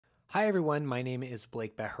Hi everyone, my name is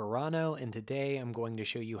Blake Bejarano, and today I'm going to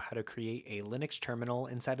show you how to create a Linux terminal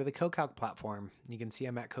inside of the CoCalc platform. You can see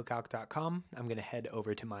I'm at CoCalc.com. I'm going to head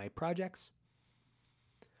over to my projects.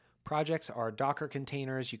 Projects are Docker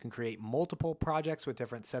containers. You can create multiple projects with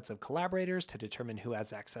different sets of collaborators to determine who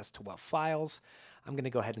has access to what files. I'm going to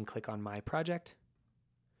go ahead and click on my project.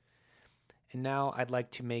 And now I'd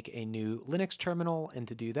like to make a new Linux terminal, and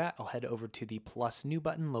to do that, I'll head over to the plus new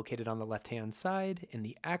button located on the left-hand side in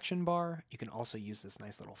the action bar. You can also use this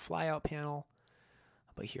nice little flyout panel,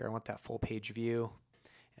 but here I want that full page view,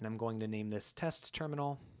 and I'm going to name this test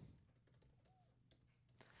terminal.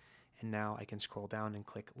 And now I can scroll down and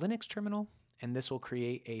click Linux terminal, and this will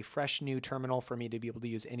create a fresh new terminal for me to be able to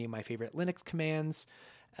use any of my favorite Linux commands.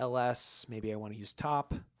 ls, maybe I want to use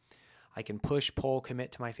top. I can push, pull,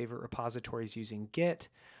 commit to my favorite repositories using Git.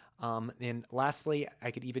 And lastly,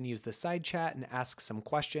 I could even use the side chat and ask some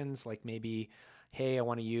questions like maybe, hey, I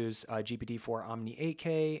want to use GPT-4 Omni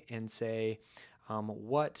 8K and say,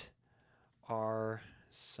 what are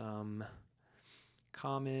some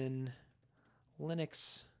common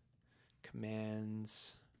Linux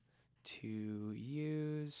commands to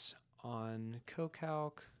use on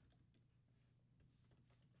CoCalc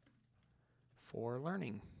for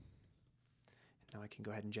learning? Now I can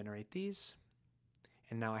go ahead and generate these.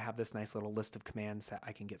 And now I have this nice little list of commands that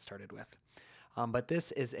I can get started with. But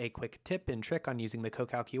this is a quick tip and trick on using the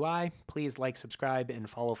CoCalc UI. Please like, subscribe, and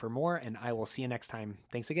follow for more, and I will see you next time.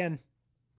 Thanks again.